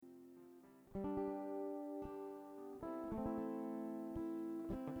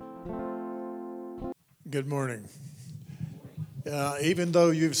Good morning. Even though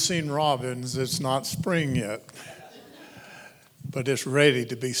you've seen robins, it's not spring yet, but it's ready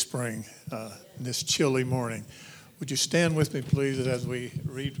to be spring this chilly morning. Would you stand with me, please, as we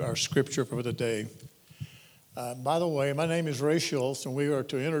read our scripture for the day? By the way, my name is Ray Schultz, and we are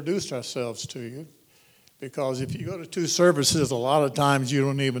to introduce ourselves to you because if you go to two services, a lot of times you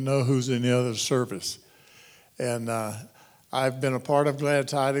don't even know who's in the other service. And I've been a part of Glad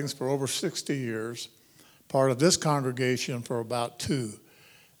Tidings for over 60 years. Part of this congregation for about 2.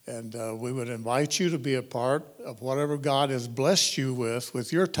 And we would invite you to be a part of whatever God has blessed you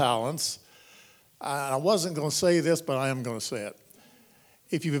with your talents. I wasn't going to say this, but I am going to say it.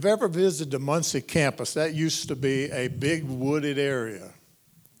 If you've ever visited the Muncie campus, that used to be a big wooded area.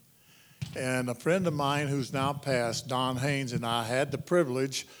 And a friend of mine who's now passed, Don Haynes, and I had the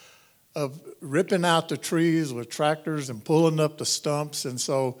privilege of ripping out the trees with tractors and pulling up the stumps. And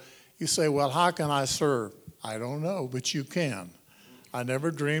so you say, well, how can I serve? I don't know, but you can. I never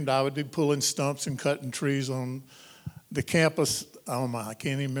dreamed I would be pulling stumps and cutting trees on the campus. I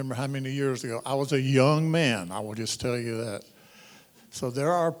can't even remember how many years ago. I was a young man, I will just tell you that. So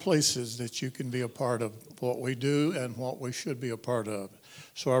there are places that you can be a part of what we do and what we should be a part of.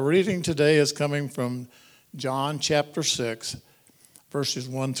 So our reading today is coming from John chapter 6, verses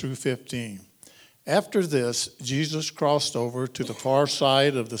 1 through 15. After this, Jesus crossed over to the far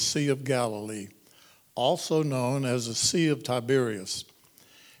side of the Sea of Galilee, also known as the Sea of Tiberias.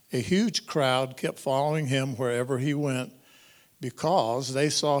 A huge crowd kept following him wherever he went because they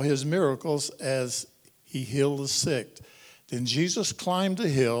saw his miracles as he healed the sick. Then Jesus climbed a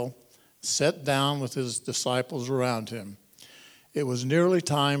hill, sat down with his disciples around him. It was nearly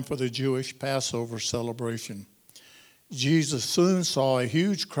time for the Jewish Passover celebration. Jesus soon saw a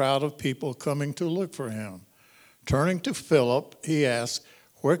huge crowd of people coming to look for him. Turning to Philip, he asked,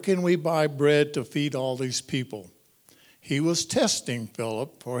 "Where can we buy bread to feed all these people?" He was testing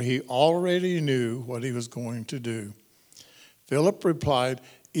Philip, for he already knew what he was going to do. Philip replied,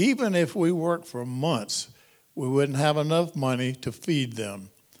 "Even if we worked for months, we wouldn't have enough money to feed them."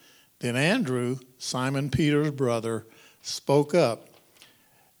 Then Andrew, Simon Peter's brother, spoke up.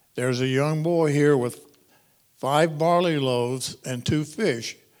 "There's a young boy here with 5 barley loaves and 2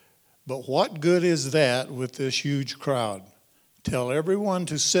 fish. But what good is that with this huge crowd?" "Tell everyone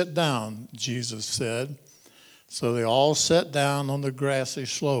to sit down," Jesus said. So they all sat down on the grassy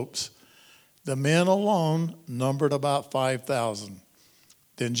slopes. The men alone numbered about 5,000.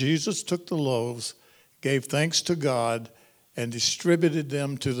 Then Jesus took the loaves, gave thanks to God, and distributed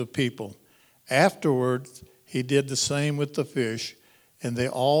them to the people. Afterward, he did the same with the fish, and they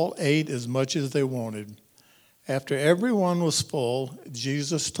all ate as much as they wanted. After everyone was full,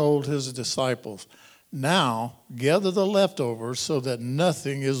 Jesus told his disciples, "Now gather the leftovers so that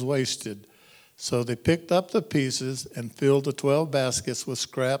nothing is wasted." So they picked up the pieces and filled the 12 baskets with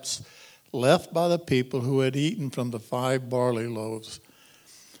scraps left by the people who had eaten from the 5 barley loaves.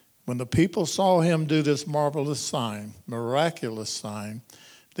 When the people saw him do this marvelous sign, miraculous sign,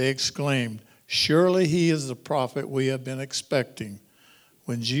 they exclaimed, "Surely he is the prophet we have been expecting."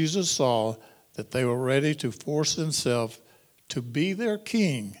 When Jesus saw that they were ready to force himself to be their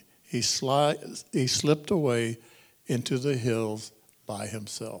king, he slipped away into the hills by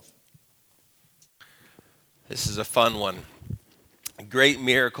himself. This is a fun one. A great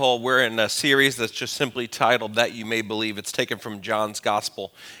miracle. We're in a series that's just simply titled That You May Believe. It's taken from John's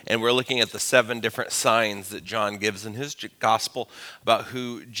Gospel, and we're looking at the 7 different signs that John gives in his Gospel about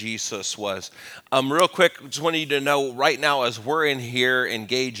who Jesus was. Real quick, just wanted you to know right now as we're in here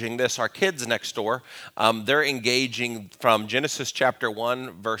engaging this, our kids next door, they're engaging from Genesis chapter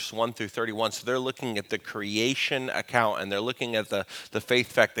 1, verse 1 through 31. So they're looking at the creation account, and they're looking at the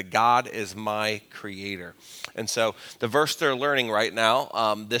faith fact that God is my creator. And so the verse they're learning right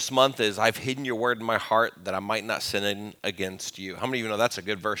now this month is, "I've hidden your word in my heart that I might not sin against you." How many of you know that's a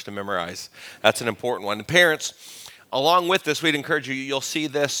good verse to memorize? That's an important one. And parents, along with this, we'd encourage you, you'll see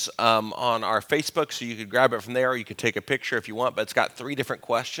this on our Facebook, so you could grab it from there, or you could take a picture if you want, but it's got 3 different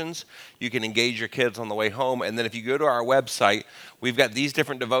questions. You can engage your kids on the way home, and then if you go to our website, we've got these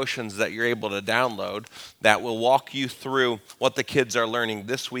different devotions that you're able to download that will walk you through what the kids are learning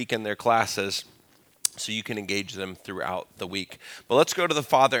this week in their classes, so you can engage them throughout the week. But let's go to the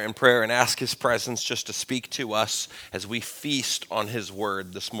Father in prayer and ask his presence just to speak to us as we feast on his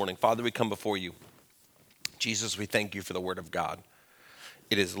word this morning. Father, we come before you. Jesus, we thank you for the word of God.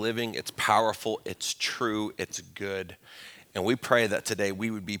 It is living, it's powerful, it's true, it's good. And we pray that today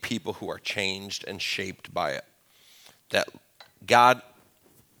we would be people who are changed and shaped by it. That God,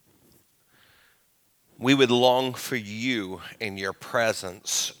 we would long for you in your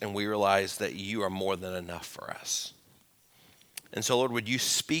presence, and we realize that you are more than enough for us. And so, Lord, would you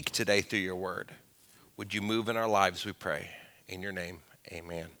speak today through your word? Would you move in our lives, we pray. In your name,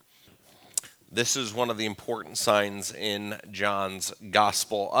 amen. This is one of the important signs in John's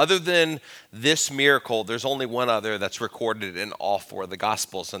gospel. Other than this miracle, there's only one other that's recorded in all four of the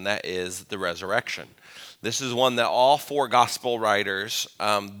gospels, and that is the resurrection. This is one that all four gospel writers,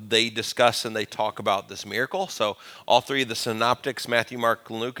 they discuss and they talk about this miracle. So all three of the synoptics, Matthew, Mark,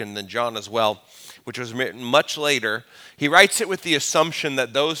 Luke, and then John as well, which was written much later, he writes it with the assumption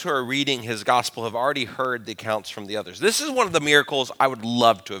that those who are reading his gospel have already heard the accounts from the others. This is one of the miracles I would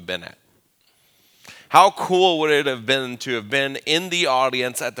love to have been at. How cool would it have been to have been in the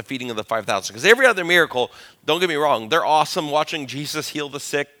audience at the feeding of the 5,000? Because every other miracle, don't get me wrong, they're awesome. Watching Jesus heal the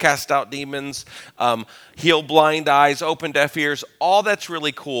sick, cast out demons, heal blind eyes, open deaf ears, all that's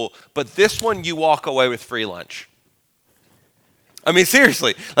really cool. But this one, you walk away with free lunch. I mean,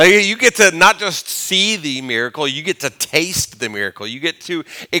 seriously, like you get to not just see the miracle, you get to taste the miracle. You get to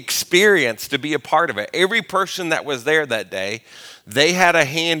experience, to be a part of it. Every person that was there that day, they had a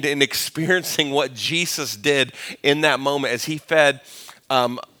hand in experiencing what Jesus did in that moment as he fed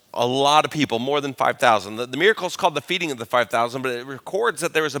a lot of people, more than 5,000. The miracle is called the feeding of the 5,000, but it records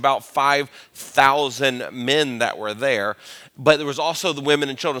that there was about 5,000 men that were there, but there was also the women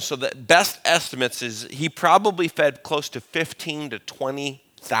and children. So the best estimates is he probably fed close to 15 to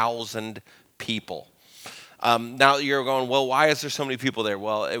 20,000 people. Now you're going, well, why is there so many people there?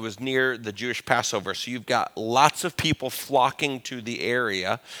 Well, it was near the Jewish Passover, so you've got lots of people flocking to the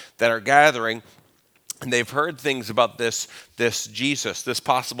area that are gathering. And they've heard things about this Jesus, this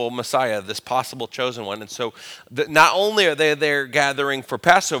possible Messiah, this possible chosen one. And so not only are they there gathering for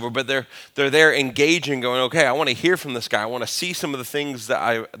Passover, but they're there engaging, going, okay, I want to hear from this guy. I want to see some of the things that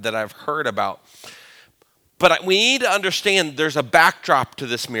I've heard about. But we need to understand there's a backdrop to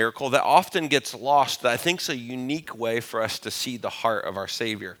this miracle that often gets lost that I think is a unique way for us to see the heart of our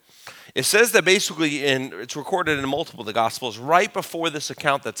Savior. It says that basically, it's recorded in multiple of the Gospels, right before this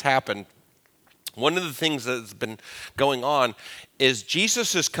account that's happened, one of the things that's been going on is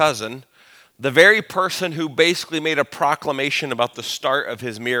Jesus' cousin, the very person who basically made a proclamation about the start of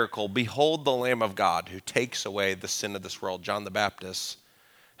his miracle, behold the Lamb of God who takes away the sin of this world, John the Baptist,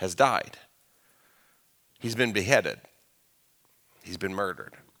 has died. He's been beheaded. He's been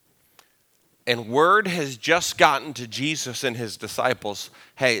murdered. And word has just gotten to Jesus and his disciples,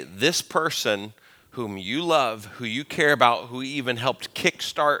 hey, this person whom you love, who you care about, who even helped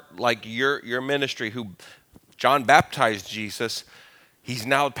kickstart like your ministry, who John baptized Jesus, he's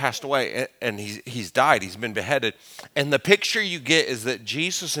now passed away and he's died. He's been beheaded. And the picture you get is that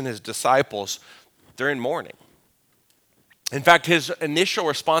Jesus and his disciples, they're in mourning. In fact, his initial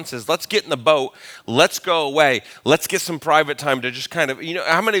response is, let's get in the boat, let's go away, let's get some private time to just kind of,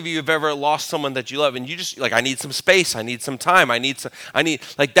 how many of you have ever lost someone that you love and you just, like, I need some space, I need some time,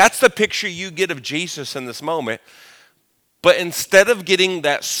 that's the picture you get of Jesus in this moment. But instead of getting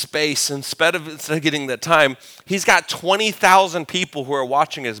that space, instead of getting that time, he's got 20,000 people who are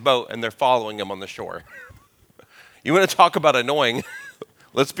watching his boat and they're following him on the shore. You want to talk about annoying?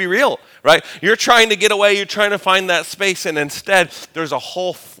 Let's be real, right? You're trying to get away, you're trying to find that space, and instead there's a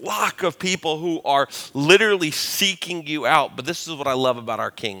whole flock of people who are literally seeking you out. But this is what I love about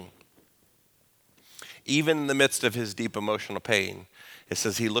our King. Even in the midst of his deep emotional pain, it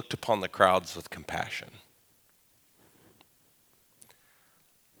says he looked upon the crowds with compassion.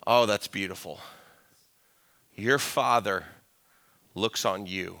 Oh, that's beautiful. Your Father looks on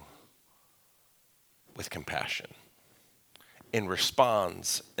you with compassion and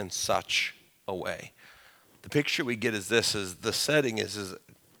responds in such a way. The picture we get is this, is the setting is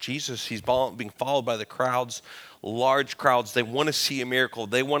Jesus, he's being followed by the crowds, large crowds. They want to see a miracle.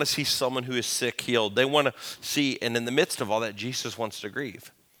 They want to see someone who is sick healed. They want to see, and in the midst of all that, Jesus wants to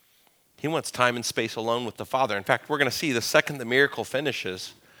grieve. He wants time and space alone with the Father. In fact, we're going to see the second the miracle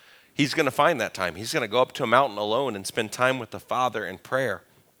finishes, he's going to find that time. He's going to go up to a mountain alone and spend time with the Father in prayer.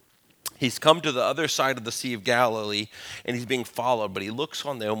 He's come to the other side of the Sea of Galilee, and he's being followed, but he looks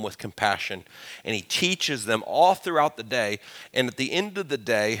on them with compassion, and he teaches them all throughout the day, and at the end of the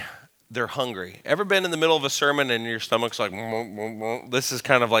day, they're hungry. Ever been in the middle of a sermon and your stomach's like, this is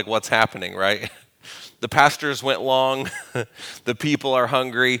kind of like what's happening, right? The pastors went long. The people are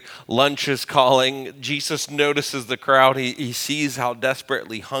hungry. Lunch is calling. Jesus notices the crowd. He sees how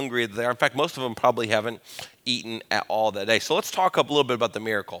desperately hungry they are. In fact, most of them probably haven't eaten at all that day. So let's talk a little bit about the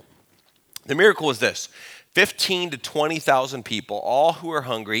miracle. The miracle is this: 15 to 20,000 people, all who are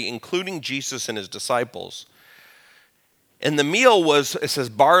hungry, including Jesus and his disciples. And the meal was, it says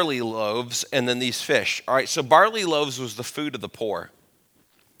barley loaves and then these fish. All right, so barley loaves was the food of the poor.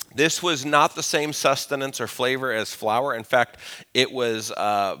 This was not the same sustenance or flavor as flour. In fact, it was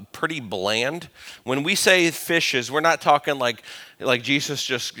pretty bland. When we say fishes, we're not talking like Jesus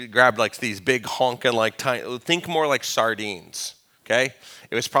just grabbed like these big honking like tiny. Think more like sardines. Okay,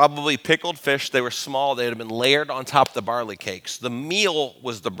 it was probably pickled fish. They were small. They had been layered on top of the barley cakes. The meal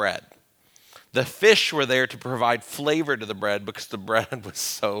was the bread. The fish were there to provide flavor to the bread because the bread was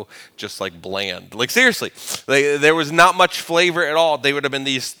so just like bland. Like seriously, there was not much flavor at all. They would have been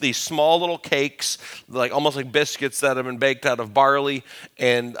these small little cakes, like almost like biscuits that have been baked out of barley.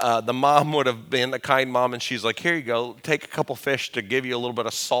 And the mom would have been a kind mom, and she's like, "Here you go, take a couple fish to give you a little bit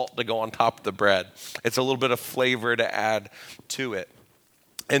of salt to go on top of the bread. It's a little bit of flavor to add to it."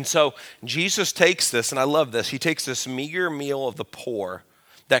 And so Jesus takes this, and I love this. He takes this meager meal of the poor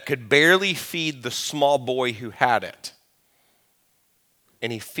that could barely feed the small boy who had it,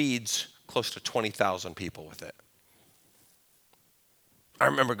 and he feeds close to 20,000 people with it. I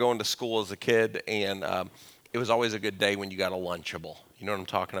remember going to school as a kid, and it was always a good day when you got a Lunchable. You know what I'm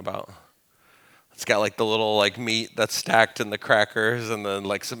talking about? It's got like the little like meat that's stacked in the crackers, and then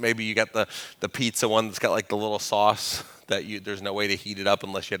like so maybe you got the pizza one that's got like the little sauce that there's no way to heat it up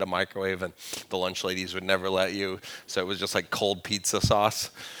unless you had a microwave, and the lunch ladies would never let you. So it was just like cold pizza sauce.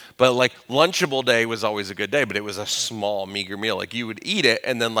 But like Lunchable day was always a good day, but it was a small, meager meal. Like you would eat it,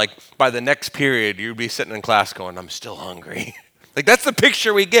 and then like by the next period, you'd be sitting in class going, "I'm still hungry." Like that's the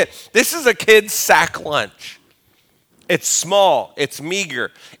picture we get. This is a kid's sack lunch. It's small, it's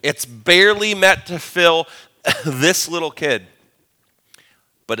meager, it's barely meant to fill this little kid.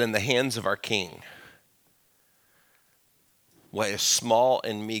 But in the hands of our King, what is small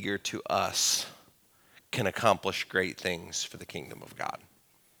and meager to us can accomplish great things for the kingdom of God.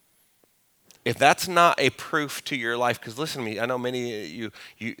 If that's not a proof to your life, because listen to me, I know many of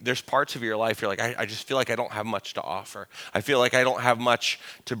you, there's parts of your life you're like, I just feel like I don't have much to offer. I feel like I don't have much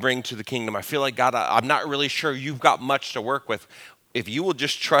to bring to the kingdom. I feel like, God, I'm not really sure you've got much to work with. If you will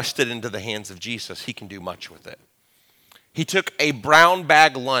just trust it into the hands of Jesus, he can do much with it. He took a brown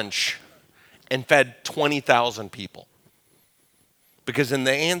bag lunch and fed 20,000 people. Because in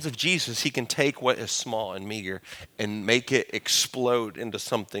the hands of Jesus, he can take what is small and meager and make it explode into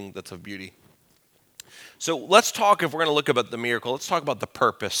something that's of beauty. So let's talk, if we're going to look about the miracle, let's talk about the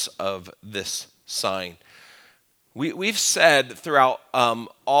purpose of this sign. We've said throughout all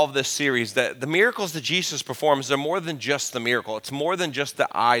of this series that the miracles that Jesus performs are more than just the miracle. It's more than just the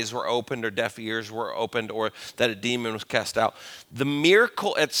eyes were opened or deaf ears were opened or that a demon was cast out. The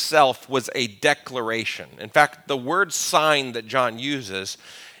miracle itself was a declaration. In fact, the word sign that John uses,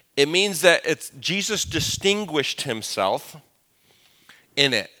 it means that Jesus distinguished himself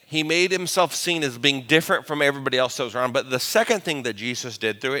in it. He made himself seen as being different from everybody else that was around. But the second thing that Jesus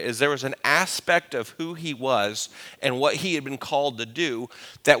did through it is there was an aspect of who he was and what he had been called to do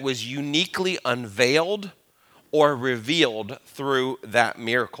that was uniquely unveiled or revealed through that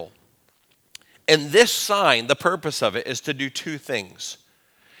miracle. And this sign, the purpose of it is to do two things.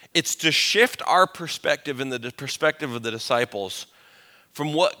 It's to shift our perspective and the perspective of the disciples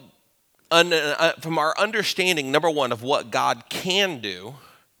from from our understanding, number one, of what God can do,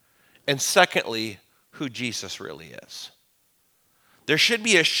 and secondly, who Jesus really is. There should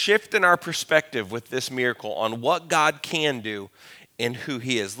be a shift in our perspective with this miracle on what God can do and who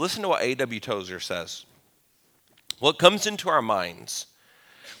he is. Listen to what A.W. Tozer says. What comes into our minds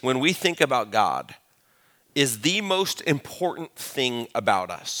when we think about God is the most important thing about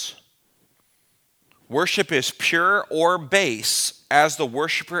us. Worship is pure or base as the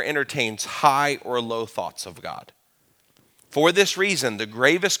worshiper entertains high or low thoughts of God. For this reason, the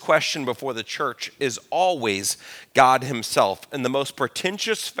gravest question before the church is always God himself. And the most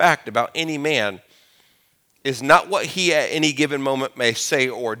pretentious fact about any man is not what he at any given moment may say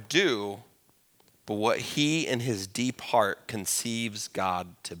or do, but what he in his deep heart conceives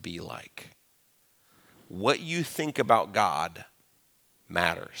God to be like. What you think about God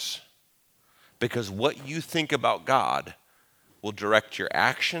matters. Because what you think about God will direct your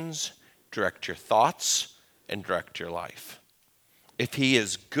actions, direct your thoughts, and direct your life. If he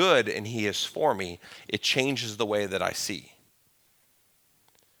is good and he is for me, it changes the way that I see.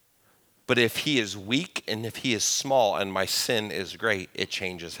 But if he is weak and if he is small and my sin is great, it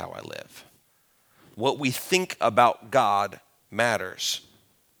changes how I live. What we think about God matters.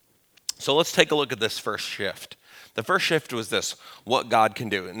 So let's take a look at this first shift. The first shift was this, what God can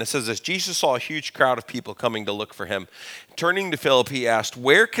do. And it says this, Jesus saw a huge crowd of people coming to look for him. Turning to Philip, he asked,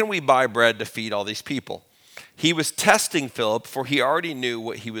 "Where can we buy bread to feed all these people?" He was testing Philip, for he already knew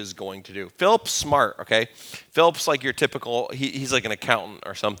what he was going to do. Philip's smart, okay? Philip's like your typical, he's like an accountant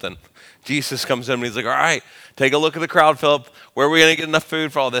or something. Jesus comes in and he's like, all right, take a look at the crowd, Philip. Where are we going to get enough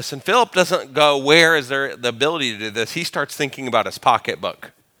food for all this? And Philip doesn't go, where is there the ability to do this? He starts thinking about his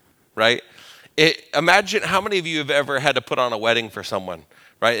pocketbook, right? Imagine how many of you have ever had to put on a wedding for someone,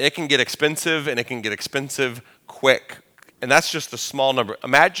 right? It can get expensive, and it can get expensive quick. And that's just a small number.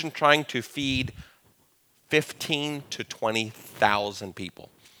 Imagine trying to feed 15 to 20,000 people.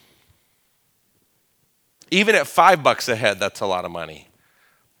 Even at $5 a head, that's a lot of money.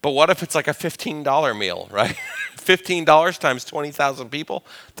 But what if it's like a $15 meal, right? $15 times 20,000 people,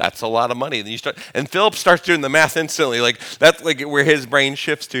 that's a lot of money. And Philip starts doing the math instantly. Like that's like where his brain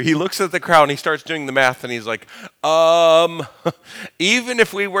shifts to. He looks at the crowd and he starts doing the math and he's like, even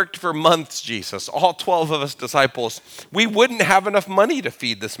if we worked for months, Jesus, all 12 of us disciples, we wouldn't have enough money to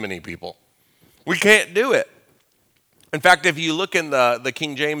feed this many people. We can't do it. In fact, if you look in the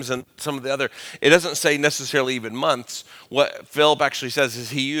King James and some of the other, it doesn't say necessarily even months. What Philip actually says is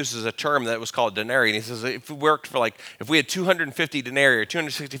he uses a term that was called denarii. And he says if we had 250 denarii or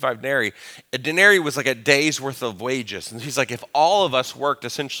 265 denarii, a denarii was like a day's worth of wages. And he's like, if all of us worked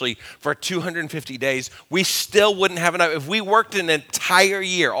essentially for 250 days, we still wouldn't have enough. If we worked an entire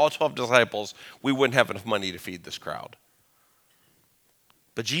year, all 12 disciples, we wouldn't have enough money to feed this crowd.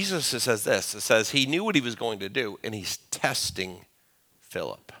 But Jesus says this, it says he knew what he was going to do, and he's testing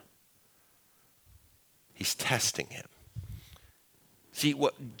Philip. He's testing him. See,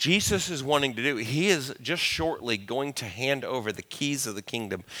 what Jesus is wanting to do, he is just shortly going to hand over the keys of the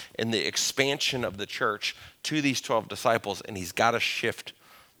kingdom and the expansion of the church to these 12 disciples, and he's got to shift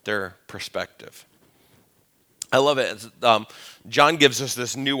their perspective. I love it. John gives us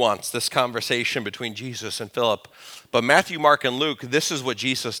this nuance, this conversation between Jesus and Philip. But Matthew, Mark, and Luke, this is what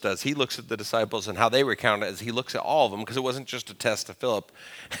Jesus does. He looks at the disciples and how they recount it as he looks at all of them, because it wasn't just a test to Philip.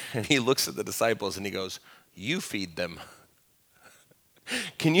 And he looks at the disciples and he goes, you feed them.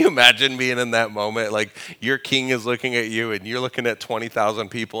 Can you imagine being in that moment? Like your king is looking at you and you're looking at 20,000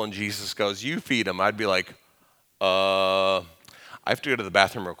 people and Jesus goes, you feed them. I'd be like, I have to go to the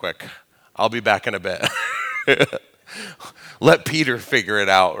bathroom real quick. I'll be back in a bit. Let Peter figure it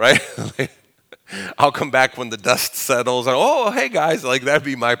out, right? I'll come back when the dust settles. And, oh, hey, guys, like that'd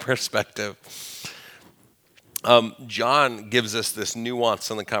be my perspective. John gives us this nuance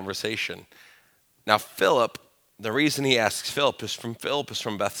in the conversation. Now, Philip, the reason he asks Philip is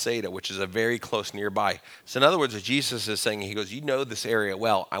from Bethsaida, which is a very close nearby. So in other words, what Jesus is saying, he goes, you know this area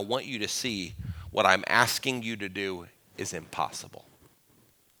well. I want you to see what I'm asking you to do is impossible.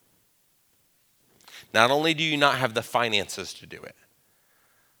 Not only do you not have the finances to do it,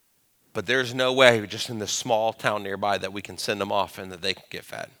 but there's no way just in this small town nearby that we can send them off and that they can get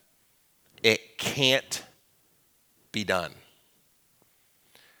fed. It can't be done.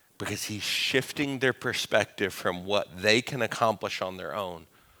 Because he's shifting their perspective from what they can accomplish on their own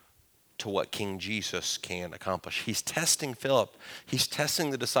to what King Jesus can accomplish. He's testing Philip. He's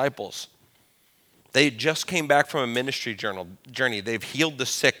testing the disciples. They just came back from a ministry journey. They've healed the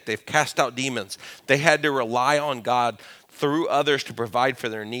sick. They've cast out demons. They had to rely on God through others to provide for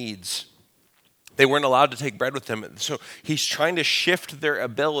their needs. They weren't allowed to take bread with them. So he's trying to shift their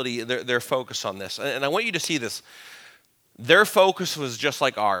ability, their focus on this. And I want you to see this. Their focus was just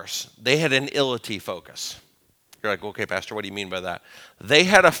like ours. They had an ility focus. You're like, okay, Pastor, what do you mean by that? They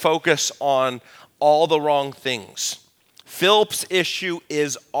had a focus on all the wrong things. Philip's issue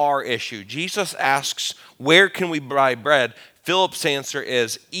is our issue. Jesus asks, where can we buy bread? Philip's answer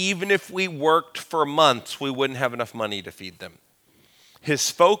is, even if we worked for months, we wouldn't have enough money to feed them. His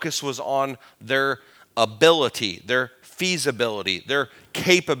focus was on their ability, their feasibility, their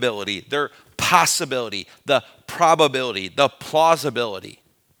capability, their possibility, the probability, the plausibility.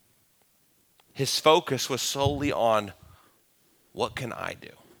 His focus was solely on, what can I do?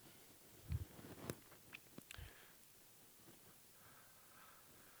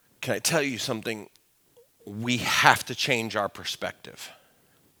 Can I tell you something? We have to change our perspective.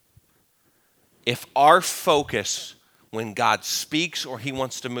 If our focus, when God speaks or he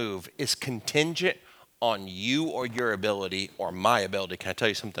wants to move, is contingent on you or your ability or my ability, can I tell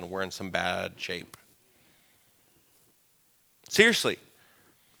you something? We're in some bad shape. Seriously.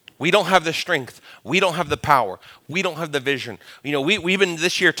 We don't have the strength. We don't have the power. We don't have the vision. You know, we've been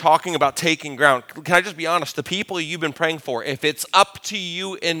this year talking about taking ground. Can I just be honest? The people you've been praying for, if it's up to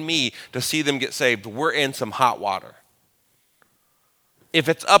you and me to see them get saved, we're in some hot water. If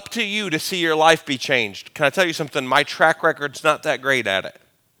it's up to you to see your life be changed, can I tell you something? My track record's not that great at it.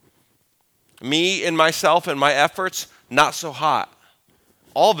 Me and myself and my efforts, not so hot.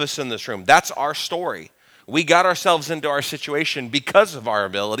 All of us in this room, that's our story. We got ourselves into our situation because of our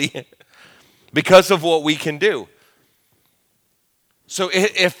ability, because of what we can do. So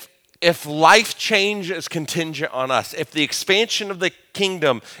if life change is contingent on us, if the expansion of the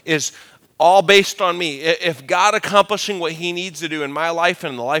kingdom is all based on me, if God accomplishing what he needs to do in my life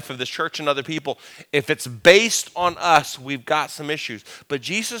and in the life of this church and other people, if it's based on us, we've got some issues. But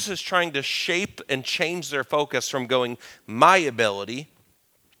Jesus is trying to shape and change their focus from going, my ability,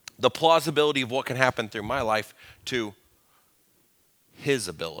 the plausibility of what can happen through my life, to his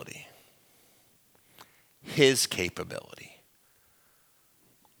ability, his capability,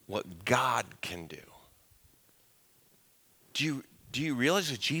 what God can do. Do you realize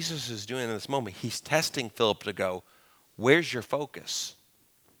what Jesus is doing in this moment? He's testing Philip to go, where's your focus?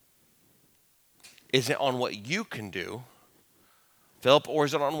 Is it on what you can do, Philip, or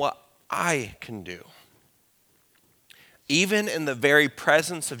is it on what I can do? Even in the very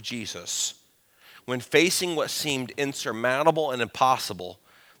presence of Jesus, when facing what seemed insurmountable and impossible,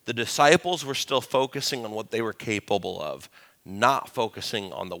 the disciples were still focusing on what they were capable of, not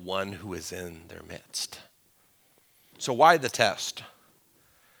focusing on the one who is in their midst. So why the test?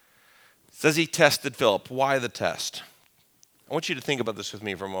 It says he tested Philip. Why the test? I want you to think about this with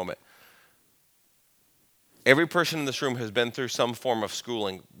me for a moment. Every person in this room has been through some form of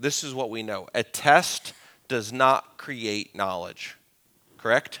schooling. This is what we know. A test does not create knowledge.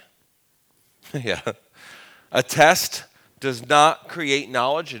 Correct? Yeah. A test does not create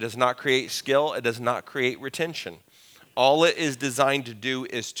knowledge. It does not create skill. It does not create retention. All it is designed to do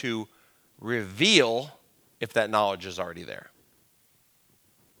is to reveal if that knowledge is already there.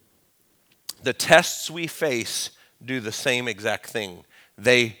 The tests we face do the same exact thing.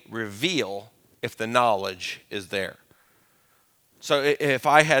 They reveal if the knowledge is there. So if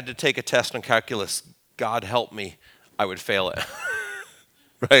I had to take a test on calculus, God help me, I would fail it.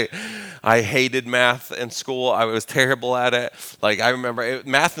 Right? I hated math in school. I was terrible at it. Like, I remember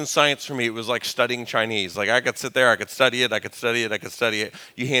math and science for me, it was like studying Chinese. Like, I could sit there, I could study it, I could study it, I could study it.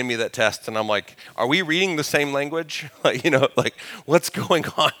 You hand me that test, and I'm like, are we reading the same language? Like, like, what's going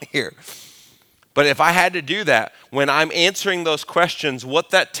on here? But if I had to do that, when I'm answering those questions,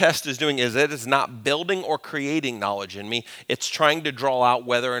 what that test is doing is it is not building or creating knowledge in me. It's trying to draw out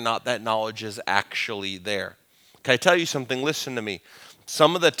whether or not that knowledge is actually there. Can I tell you something? Listen to me.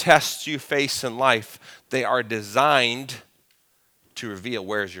 Some of the tests you face in life, they are designed to reveal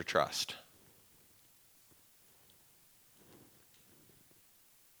where's your trust.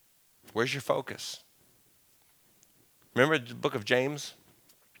 Where's your focus? Remember the book of James?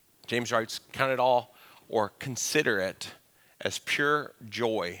 James writes, count it all or consider it as pure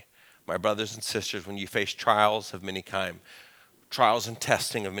joy, my brothers and sisters, when you face trials of many kind. Trials and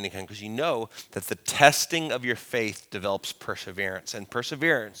testing of many kinds, because you know that the testing of your faith develops perseverance. And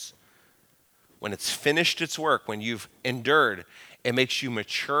perseverance, when it's finished its work, when you've endured, it makes you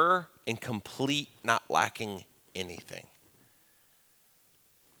mature and complete, not lacking anything.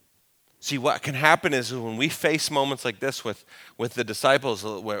 See, what can happen is when we face moments like this with the disciples,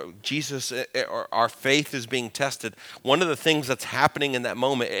 where Jesus, or our faith is being tested, one of the things that's happening in that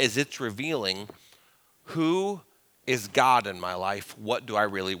moment is it's revealing who is God in my life? What do I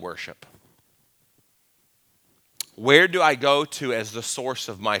really worship? Where do I go to as the source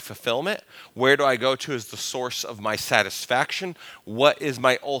of my fulfillment? Where do I go to as the source of my satisfaction? What is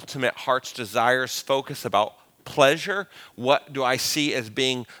my ultimate heart's desires focus about pleasure? What do I see as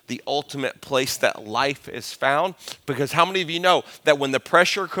being the ultimate place that life is found? Because how many of you know that when the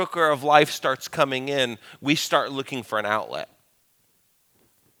pressure cooker of life starts coming in, we start looking for an outlet?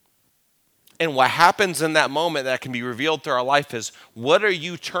 And what happens in that moment that can be revealed through our life is, what are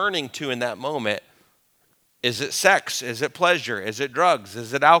you turning to in that moment? Is it sex? Is it pleasure? Is it drugs?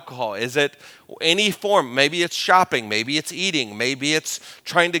 Is it alcohol? Is it any form? Maybe it's shopping. Maybe it's eating. Maybe it's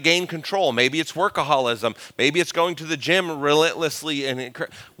trying to gain control. Maybe it's workaholism. Maybe it's going to the gym relentlessly. And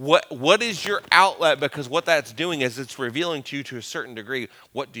what is your outlet? Because what that's doing is it's revealing to you to a certain degree,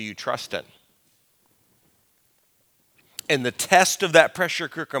 what do you trust in? And the test of that pressure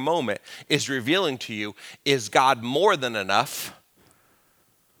cooker moment is revealing to you, is God more than enough,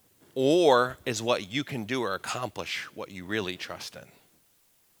 or is what you can do or accomplish what you really trust in?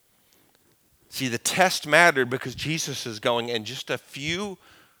 See, the test mattered because Jesus is going, in just a few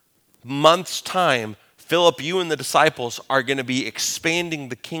months' time, Philip, you and the disciples are going to be expanding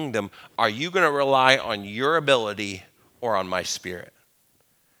the kingdom. Are you going to rely on your ability or on my spirit?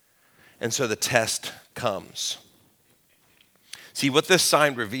 And so the test comes. See, what this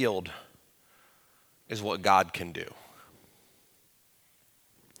sign revealed is what God can do.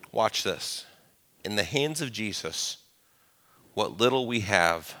 Watch this. In the hands of Jesus, what little we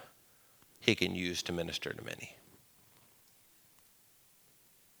have he can use to minister to many.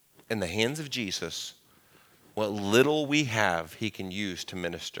 In the hands of Jesus, what little we have, he can use to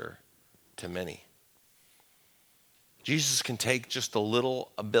minister to many. Jesus can take just the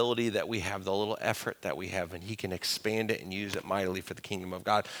little ability that we have, the little effort that we have, and he can expand it and use it mightily for the kingdom of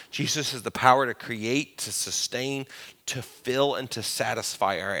God. Jesus has the power to create, to sustain, to fill, and to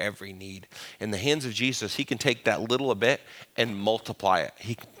satisfy our every need. In the hands of Jesus, he can take that little bit and multiply it.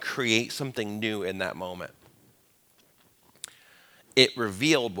 He can create something new in that moment. It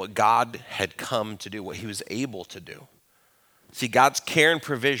revealed what God had come to do, what he was able to do. See, God's care and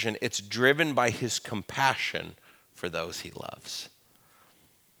provision, it's driven by his compassion for those he loves.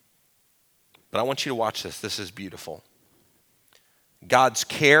 But I want you to watch this. This is beautiful. God's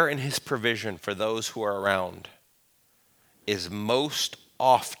care and his provision for those who are around is most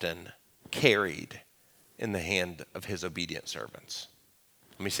often carried in the hand of his obedient servants.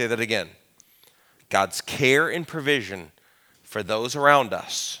 Let me say that again. God's care and provision for those around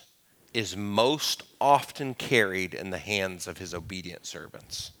us is most often carried in the hands of his obedient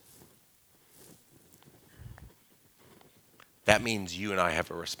servants. That means you and I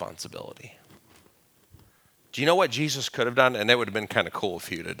have a responsibility. Do you know what Jesus could have done? And it would have been kind of cool if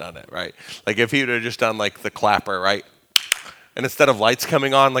he would have done it, right? Like if he would have just done like the clapper, right? And instead of lights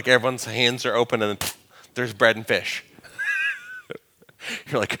coming on, like everyone's hands are open and then there's bread and fish.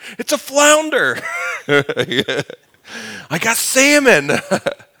 You're like, it's a flounder. I got salmon.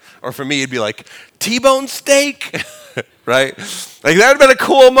 Or for me, it'd be like T-bone steak. Right? Like that would have been a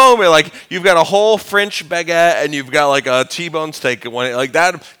cool moment. Like you've got a whole French baguette and you've got like a T-bone steak. Like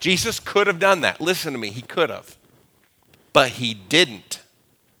that, Jesus could have done that. Listen to me, he could have. But he didn't.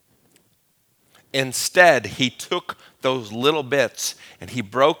 Instead, he took those little bits and he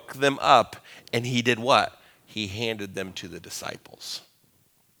broke them up and he did what? He handed them to the disciples.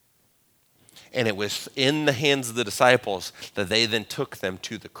 And it was in the hands of the disciples that they then took them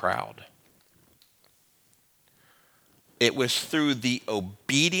to the crowd. It was through the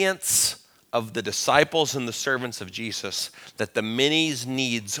obedience of the disciples and the servants of Jesus that the many's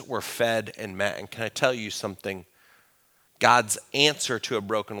needs were fed and met. And can I tell you something? God's answer to a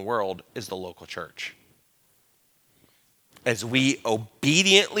broken world is the local church. As we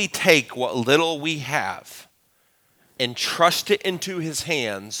obediently take what little we have and trust it into his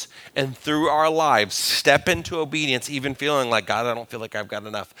hands, and through our lives step into obedience, even feeling like, God, I don't feel like I've got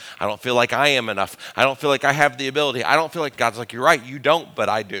enough. I don't feel like I am enough. I don't feel like I have the ability. I don't feel like God's like, you're right, you don't, but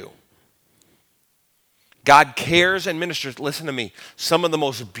I do. God cares and ministers. Listen to me. Some of the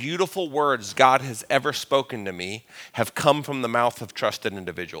most beautiful words God has ever spoken to me have come from the mouth of trusted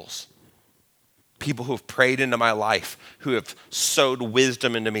individuals. People who have prayed into my life, who have sowed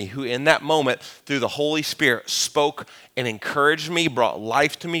wisdom into me, who in that moment, through the Holy Spirit, spoke and encouraged me, brought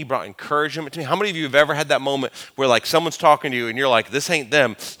life to me, brought encouragement to me. How many of you have ever had that moment where like someone's talking to you and you're like, this ain't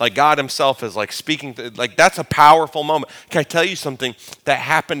them? Like God himself is like speaking, like that's a powerful moment. Can I tell you something that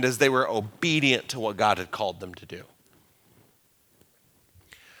happened as they were obedient to what God had called them to do?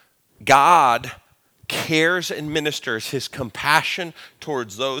 God cares and ministers his compassion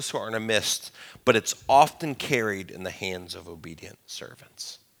towards those who are in a midst, but it's often carried in the hands of obedient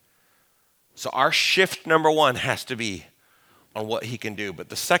servants. So our shift number one has to be on what he can do, but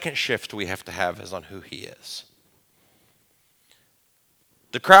the second shift we have to have is on who he is.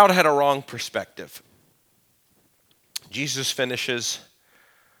 The crowd had a wrong perspective. Jesus finishes.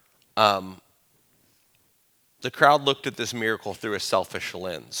 The crowd looked at this miracle through a selfish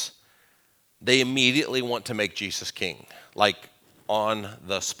lens. They immediately want to make Jesus king, like on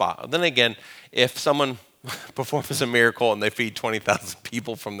the spot. Then again, if someone performs a miracle and they feed 20,000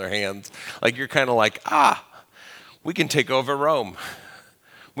 people from their hands, like you're kind of like, we can take over Rome.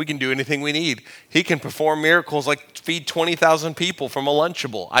 We can do anything we need. He can perform miracles like feed 20,000 people from a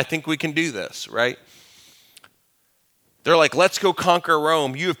Lunchable. I think we can do this, right? They're like, let's go conquer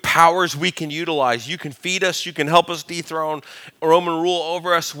Rome. You have powers we can utilize. You can feed us. You can help us dethrone Roman rule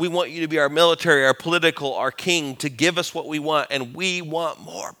over us. We want you to be our military, our political, our king, to give us what we want, and we want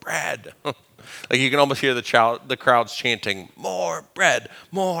more bread. Like you can almost hear the crowds chanting, more bread,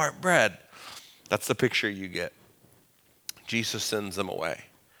 more bread. That's the picture you get. Jesus sends them away.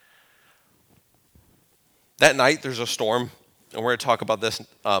 That night, there's a storm, and we're going to talk about this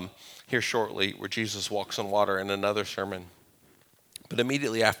here shortly, where Jesus walks on water in another sermon. But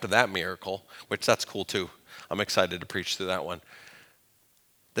immediately after that miracle, which that's cool too, I'm excited to preach through that one.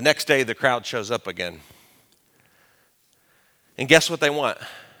 The next day, the crowd shows up again. And guess what they want?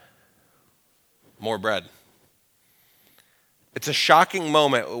 More bread. It's a shocking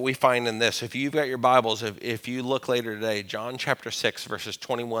moment what we find in this. If you've got your Bibles, if you look later today, John chapter 6, verses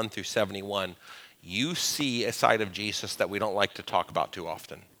 21 through 71, you see a side of Jesus that we don't like to talk about too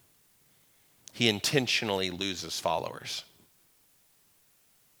often. He intentionally loses followers.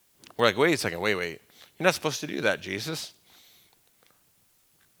 We're like, wait a second, wait. You're not supposed to do that, Jesus.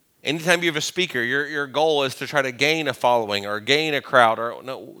 Anytime you have a speaker, your goal is to try to gain a following or gain a crowd. Or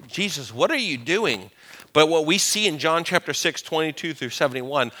no, Jesus, what are you doing? But what we see in John chapter 6, 22 through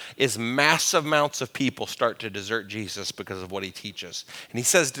 71 is massive amounts of people start to desert Jesus because of what he teaches. And he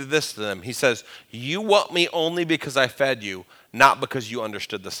says to them, he says, you want me only because I fed you, not because you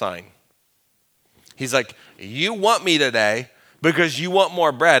understood the sign. He's like, you want me today because you want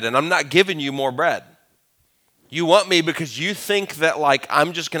more bread, and I'm not giving you more bread. You want me because you think that like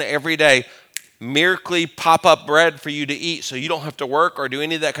I'm just going to every day miraculously pop up bread for you to eat so you don't have to work or do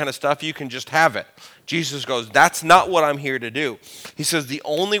any of that kind of stuff. You can just have it. Jesus goes, that's not what I'm here to do. He says the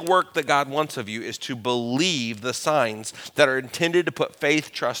only work that God wants of you is to believe the signs that are intended to put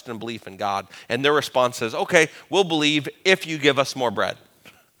faith, trust, and belief in God. And their response is, okay, we'll believe if you give us more bread.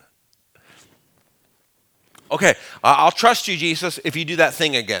 Okay, I'll trust you, Jesus, if you do that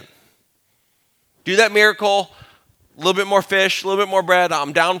thing again. Do that miracle, a little bit more fish, a little bit more bread.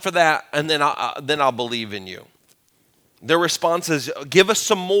 I'm down for that, and then I'll believe in you. Their response is, give us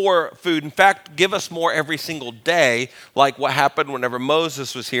some more food. In fact, give us more every single day, like what happened whenever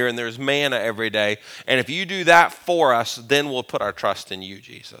Moses was here and there's manna every day. And if you do that for us, then we'll put our trust in you,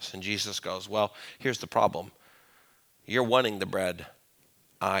 Jesus. And Jesus goes, well, here's the problem. You're wanting the bread.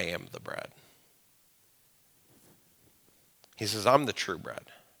 I am the bread. He says, I'm the true bread.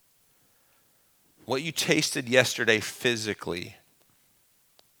 What you tasted yesterday physically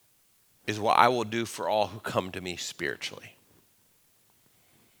is what I will do for all who come to me spiritually.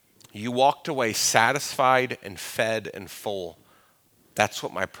 You walked away satisfied and fed and full. That's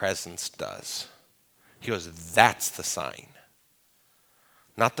what my presence does. He goes, that's the sign.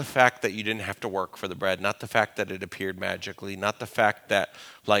 Not the fact that you didn't have to work for the bread, not the fact that it appeared magically, not the fact that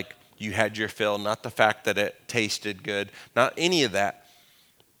like you had your fill, not the fact that it tasted good, not any of that.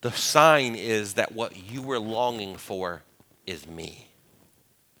 The sign is that what you were longing for is me.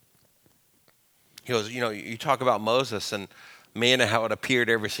 He goes, you talk about Moses and manna, how it appeared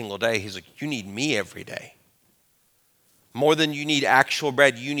every single day. He's like, you need me every day. More than you need actual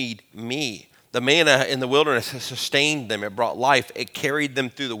bread, you need me. The manna in the wilderness has sustained them. It brought life. It carried them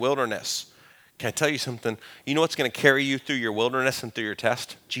through the wilderness. Can I tell you something? You know what's going to carry you through your wilderness and through your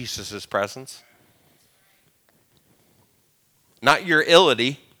test? Jesus' presence. Not your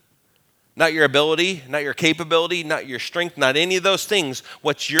ability, not your ability, not your capability, not your strength, not any of those things.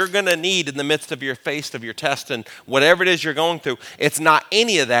 What you're going to need in the midst of your face, of your test, and whatever it is you're going through, it's not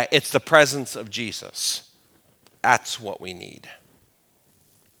any of that. It's the presence of Jesus. That's what we need.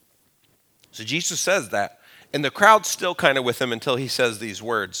 So Jesus says that, and the crowd's still kind of with him until he says these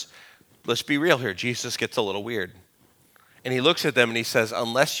words. Let's be real here. Jesus gets a little weird. And he looks at them and he says,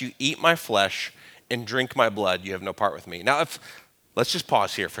 unless you eat my flesh and drink my blood, you have no part with me. Now, let's just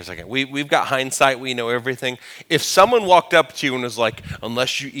pause here for a second. We've got hindsight. We know everything. If someone walked up to you and was like,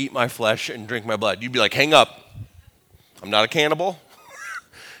 unless you eat my flesh and drink my blood, you'd be like, hang up. I'm not a cannibal.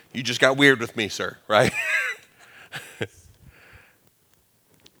 You just got weird with me, sir, right?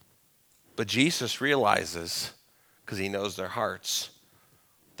 But Jesus realizes, because he knows their hearts,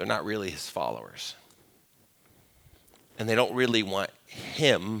 they're not really his followers. And they don't really want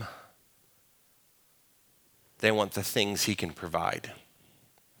him. They want the things he can provide.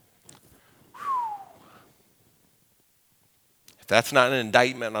 If that's not an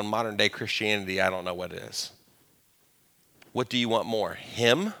indictment on modern day Christianity, I don't know what is. What do you want more,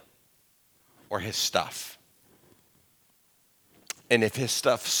 him or his stuff? And if his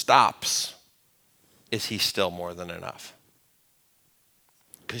stuff stops, is he still more than enough?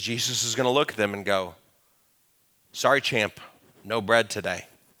 Because Jesus is going to look at them and go, sorry, champ, no bread today.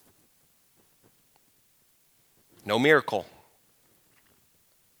 No miracle.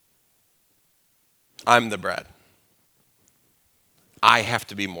 I'm the bread. I have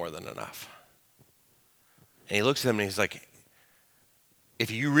to be more than enough. And he looks at them and he's like,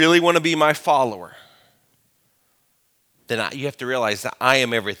 if you really want to be my follower, then you have to realize that I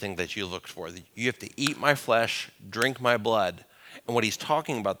am everything that you looked for. You have to eat my flesh, drink my blood. And what he's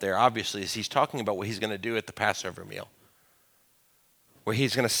talking about there, obviously, is he's talking about what he's going to do at the Passover meal, where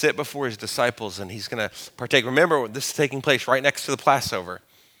he's going to sit before his disciples and he's going to partake. Remember, this is taking place right next to the Passover.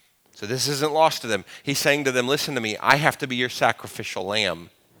 So this isn't lost to them. He's saying to them, listen to me, I have to be your sacrificial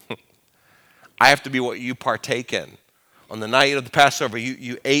lamb. I have to be what you partake in. On the night of the Passover,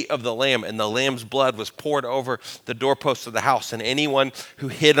 you ate of the lamb, and the lamb's blood was poured over the doorposts of the house, and anyone who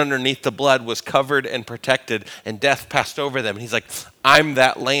hid underneath the blood was covered and protected, and death passed over them. And he's like, I'm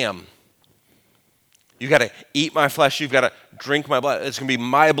that lamb. You got to eat my flesh. You've got to drink my blood. It's going to be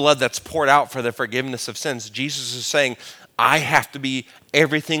my blood that's poured out for the forgiveness of sins. Jesus is saying, I have to be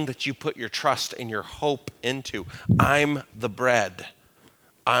everything that you put your trust and your hope into. I'm the bread.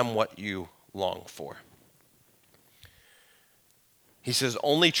 I'm what you long for. He says,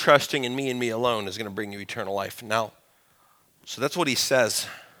 only trusting in me and me alone is going to bring you eternal life. Now, so that's what he says.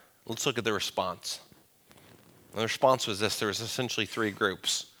 Let's look at the response. And the response was this. There was essentially three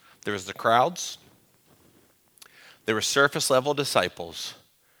groups. There was the crowds, there were surface level disciples,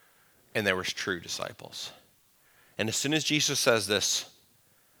 and there was true disciples. And as soon as Jesus says this,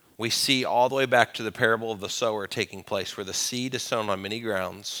 we see all the way back to the parable of the sower taking place, where the seed is sown on many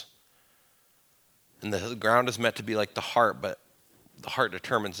grounds, and the ground is meant to be like the heart, but the heart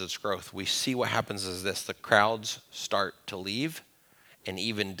determines its growth. We see what happens is this: the crowds start to leave, and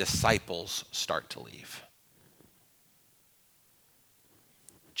even disciples start to leave.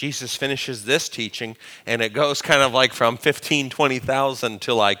 Jesus finishes this teaching, and it goes kind of like from 15, 20,000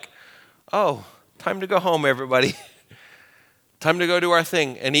 to like, oh, time to go home, everybody. Time to go do our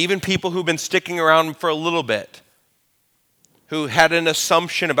thing. And even people who've been sticking around for a little bit, who had an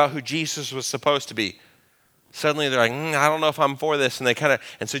assumption about who Jesus was supposed to be, suddenly they're like, I don't know if I'm for this.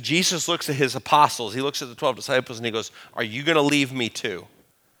 And so Jesus looks at his apostles. He looks at the 12 disciples and he goes, are you going to leave me too?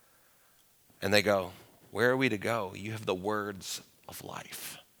 And they go, where are we to go? You have the words of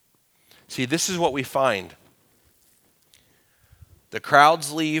life. See, this is what we find. The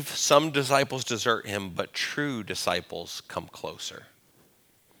crowds leave, some disciples desert him, but true disciples come closer.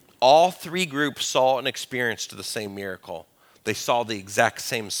 All three groups saw and experienced the same miracle. They saw the exact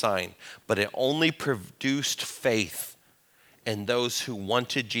same sign, but it only produced faith in those who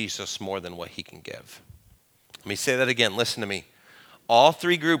wanted Jesus more than what he can give. Let me say that again. Listen to me. All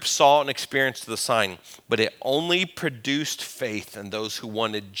three groups saw and experienced the sign, but it only produced faith in those who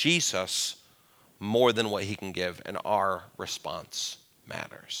wanted Jesus more than what he can give, and our response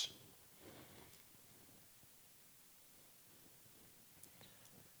matters.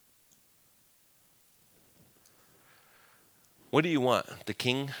 What do you want, the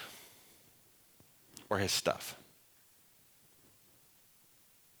king or his stuff?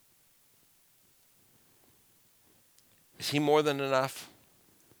 Is he more than enough?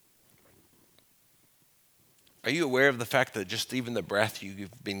 Are you aware of the fact that just even the breath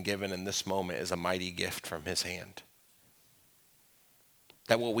you've been given in this moment is a mighty gift from his hand?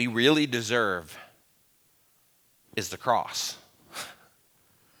 That what we really deserve is the cross.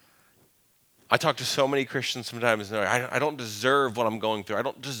 I talk to so many Christians sometimes, and I don't deserve what I'm going through. I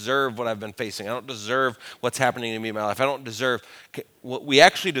don't deserve what I've been facing. I don't deserve what's happening to me in my life. I don't deserve. What we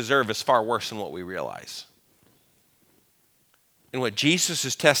actually deserve is far worse than what we realize. And what Jesus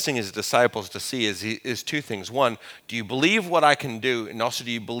is testing his disciples to see is two things. One, do you believe what I can do? And also,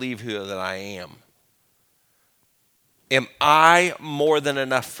 do you believe who that I am? Am I more than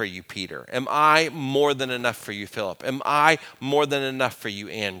enough for you, Peter? Am I more than enough for you, Philip? Am I more than enough for you,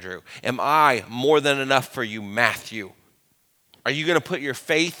 Andrew? Am I more than enough for you, Matthew? Are you going to put your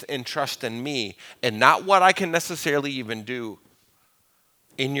faith and trust in me and not what I can necessarily even do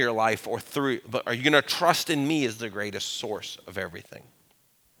in your life or through, but are you going to trust in me as the greatest source of everything?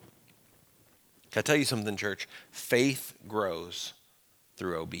 Can I tell you something, church? Faith grows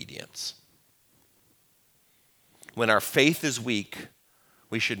through obedience. When our faith is weak,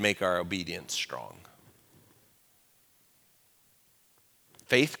 we should make our obedience strong.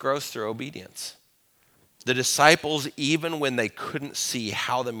 Faith grows through obedience. The disciples, even when they couldn't see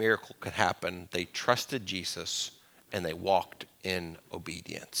how the miracle could happen, they trusted Jesus and they walked in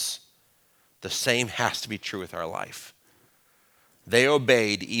obedience. The same has to be true with our life. They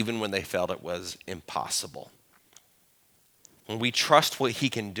obeyed even when they felt it was impossible. When we trust what he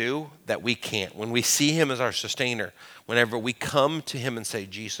can do that we can't, when we see him as our sustainer, whenever we come to him and say,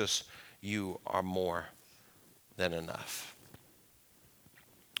 Jesus, you are more than enough.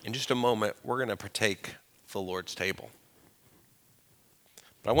 In just a moment, we're going to partake the Lord's table.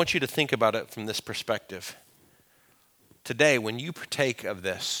 But I want you to think about it from this perspective. Today, when you partake of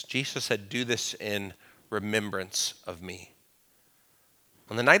this, Jesus said, do this in remembrance of me.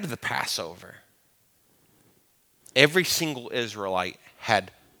 On the night of the Passover, every single Israelite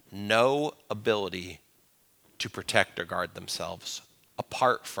had no ability to protect or guard themselves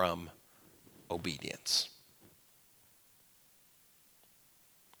apart from obedience.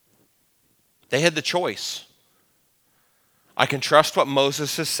 They had the choice. I can trust what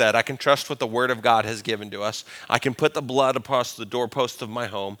Moses has said. I can trust what the Word of God has given to us. I can put the blood across the doorpost of my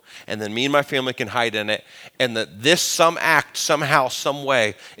home, and then me and my family can hide in it. And that this some act, somehow, some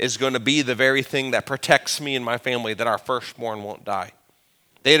way, is going to be the very thing that protects me and my family, that our firstborn won't die.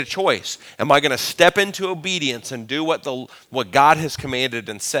 They had a choice. Am I going to step into obedience and do what God has commanded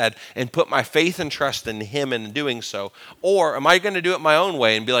and said, and put my faith and trust in Him in doing so? Or am I going to do it my own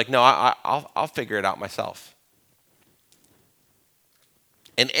way and be like, no, I'll figure it out myself?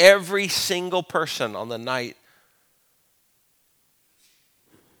 And every single person on the night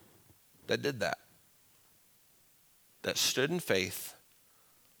that did that stood in faith,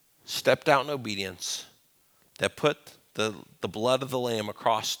 stepped out in obedience, that put the blood of the Lamb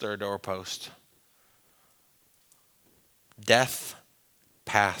across their doorpost, death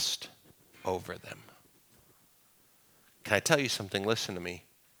passed over them. Can I tell you something? Listen to me.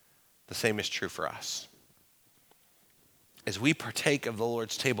 The same is true for us. As we partake of the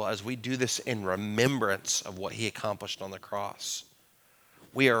Lord's table, as we do this in remembrance of what He accomplished on the cross,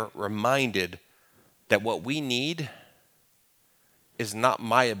 we are reminded that what we need is not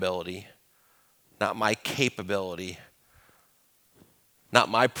my ability, not my capability, not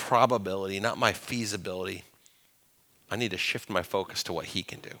my probability, not my feasibility. I need to shift my focus to what He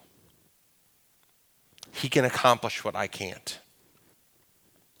can do. He can accomplish what I can't.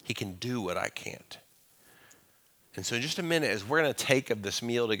 He can do what I can't. And so in just a minute, as we're going to take of this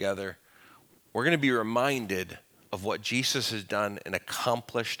meal together, we're going to be reminded of what Jesus has done and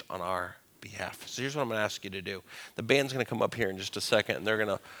accomplished on our behalf. So here's what I'm going to ask you to do. The band's going to come up here in just a second, and they're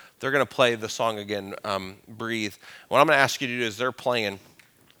going to play the song again, Breathe. What I'm going to ask you to do is they're playing.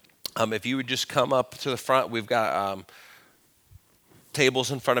 If you would just come up to the front, we've got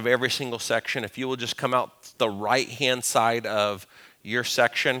tables in front of every single section. If you will just come out the right-hand side of your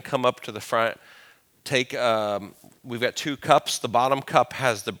section, come up to the front. Take, we've got 2 cups. The bottom cup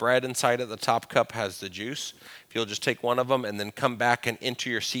has the bread inside it. The top cup has the juice. If you'll just take one of them and then come back and into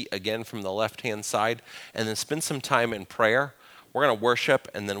your seat again from the left-hand side, and then spend some time in prayer. We're going to worship,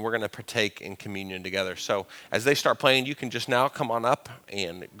 and then we're going to partake in communion together. So as they start playing, you can just now come on up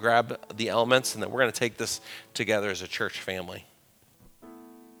and grab the elements, and then we're going to take this together as a church family.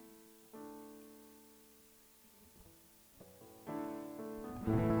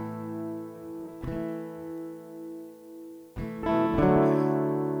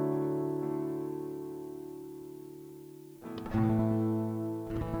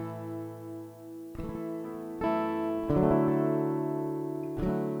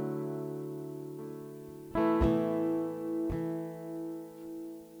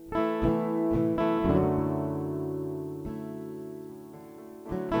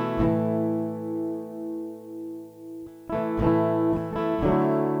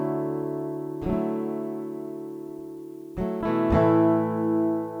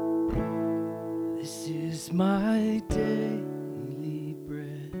 My daily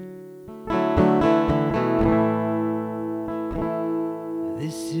bread.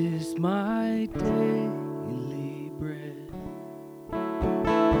 This is my daily bread.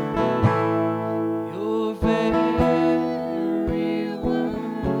 Your very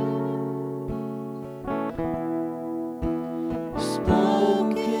word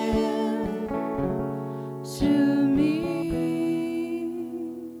spoken to me.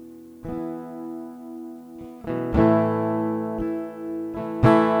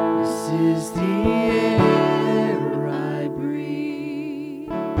 Is the air I breathe.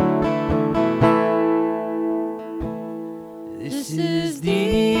 This is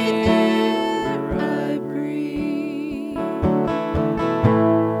the air I breathe.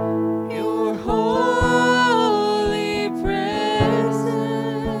 Your holy presence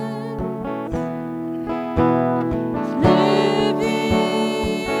living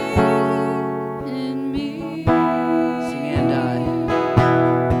in me. Sing and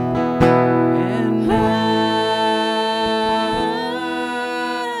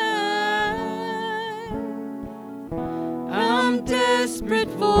I'm desperate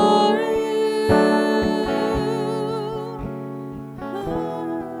for you.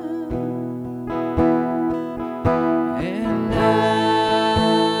 And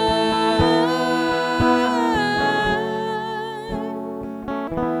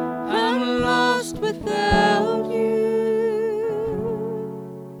I'm lost without you.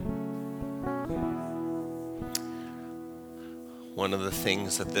 One of the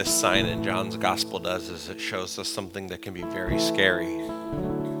things that this sign in John's Gospel does is it shows us something that can be very scary.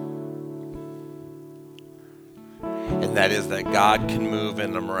 And that is that God can move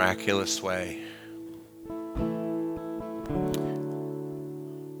in a miraculous way.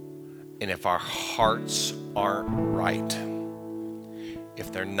 And if our hearts aren't right,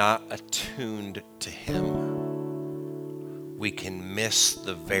 if they're not attuned to him, we can miss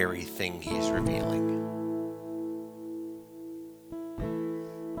the very thing he's revealing.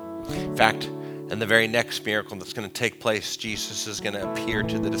 In fact, in the very next miracle that's going to take place, Jesus is going to appear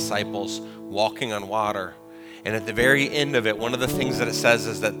to the disciples walking on water. And at the very end of it, one of the things that it says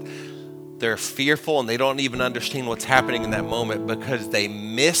is that they're fearful and they don't even understand what's happening in that moment because they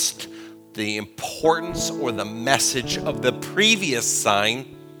missed the importance or the message of the previous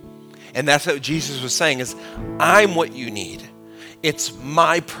sign. And that's what Jesus was saying is, I'm what you need. It's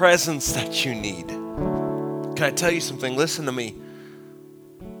my presence that you need. Can I tell you something? Listen to me.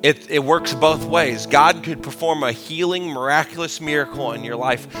 It works both ways. God could perform a healing, miraculous miracle in your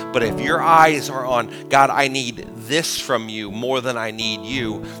life, but if your eyes are on, God, I need this from you more than I need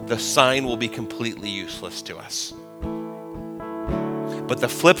you, the sign will be completely useless to us. But the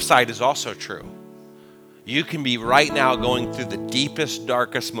flip side is also true. You can be right now going through the deepest,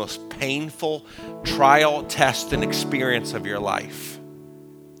 darkest, most painful trial, test, and experience of your life.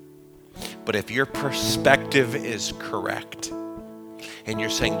 But if your perspective is correct, and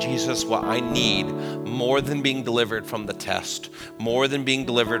you're saying, Jesus, what I need more than being delivered from the test, more than being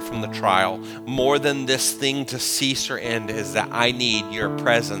delivered from the trial, more than this thing to cease or end is that I need your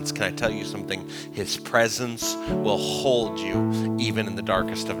presence. Can I tell you something? His presence will hold you even in the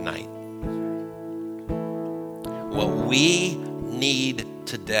darkest of night. What we need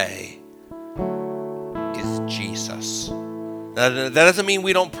today is Jesus. That doesn't mean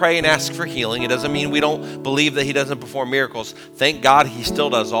we don't pray and ask for healing. It doesn't mean we don't believe that he doesn't perform miracles. Thank God he still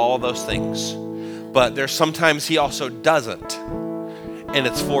does all of those things. But there's sometimes he also doesn't. And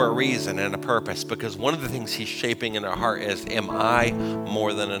it's for a reason and a purpose, because one of the things he's shaping in our heart is, am I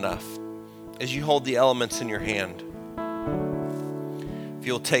more than enough? As you hold the elements in your hand, if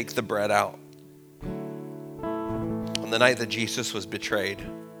you'll take the bread out. On the night that Jesus was betrayed,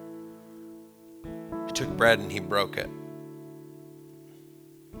 he took bread and he broke it.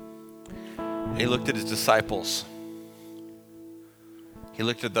 He looked at his disciples. He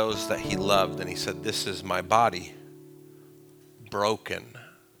looked at those that he loved and he said, this is my body broken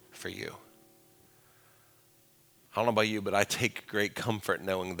for you. I don't know about you, but I take great comfort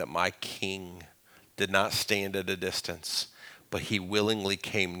knowing that my King did not stand at a distance, but he willingly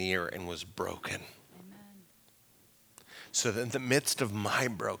came near and was broken. Amen. So that in the midst of my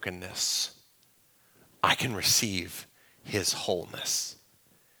brokenness, I can receive his wholeness.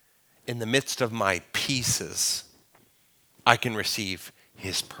 In the midst of my pieces, I can receive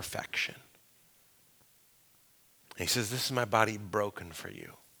his perfection. And he says, this is my body broken for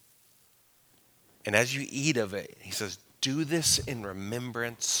you. And as you eat of it, he says, do this in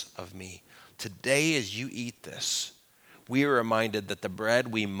remembrance of me. Today, as you eat this, we are reminded that the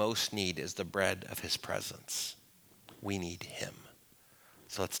bread we most need is the bread of his presence. We need him.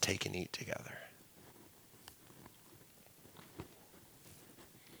 So let's take and eat together.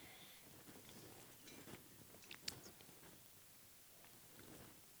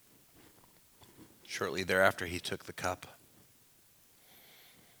 Shortly thereafter, he took the cup.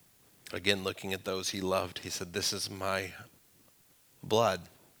 Again, looking at those he loved, he said, this is my blood,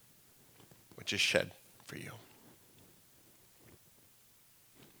 which is shed for you.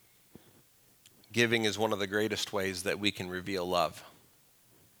 Giving is one of the greatest ways that we can reveal love.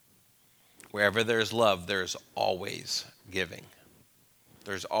 Wherever there's love, there's always giving.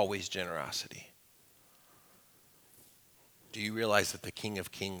 There's always generosity. Do you realize that the King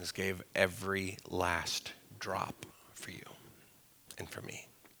of Kings gave every last drop for you and for me?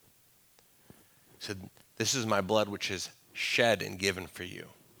 He said, this is my blood which is shed and given for you.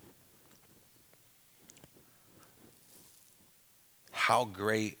 How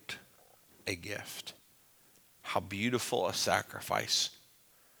great a gift. How beautiful a sacrifice.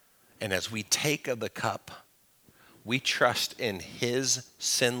 And as we take of the cup, we trust in his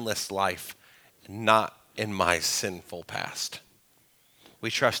sinless life, not in my sinful past.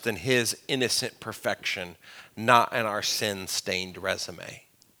 We trust in his innocent perfection, not in our sin-stained resume.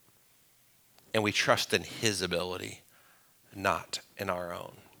 And we trust in his ability, not in our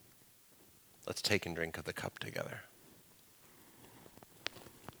own. Let's take and drink of the cup together.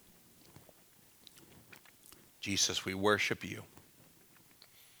 Jesus, we worship you.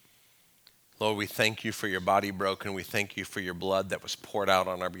 Lord, we thank you for your body broken. We thank you for your blood that was poured out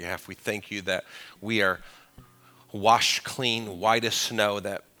on our behalf. We thank you that we are washed clean, white as snow,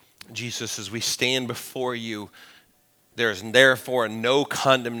 that Jesus, as we stand before you, there is therefore no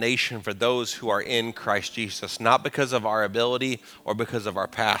condemnation for those who are in Christ Jesus, not because of our ability or because of our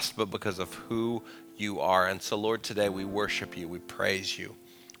past, but because of who you are. And so, Lord, today we worship you, we praise you,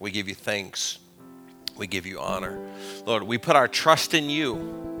 we give you thanks. We give you honor. Lord, we put our trust in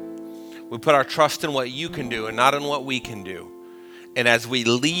you. We put our trust in what you can do and not in what we can do. And as we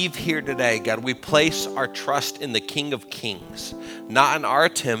leave here today, God, we place our trust in the King of Kings, not in our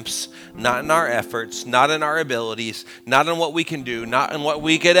attempts, not in our efforts, not in our abilities, not in what we can do, not in what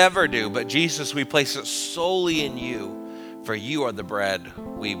we could ever do. But Jesus, we place it solely in you, for you are the bread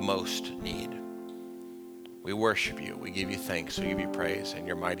we most need. We worship you. We give you thanks. We give you praise. In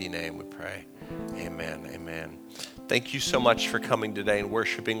your mighty name we pray. Amen. Amen. Thank you so much for coming today and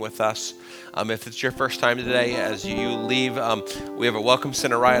worshiping with us. If it's your first time today, as you leave, we have a welcome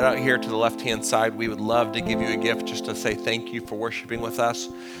center right out here to the left-hand side. We would love to give you a gift just to say thank you for worshiping with us.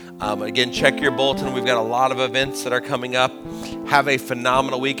 Again, check your bulletin. We've got a lot of events that are coming up. Have a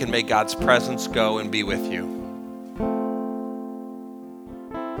phenomenal week, and may God's presence go and be with you.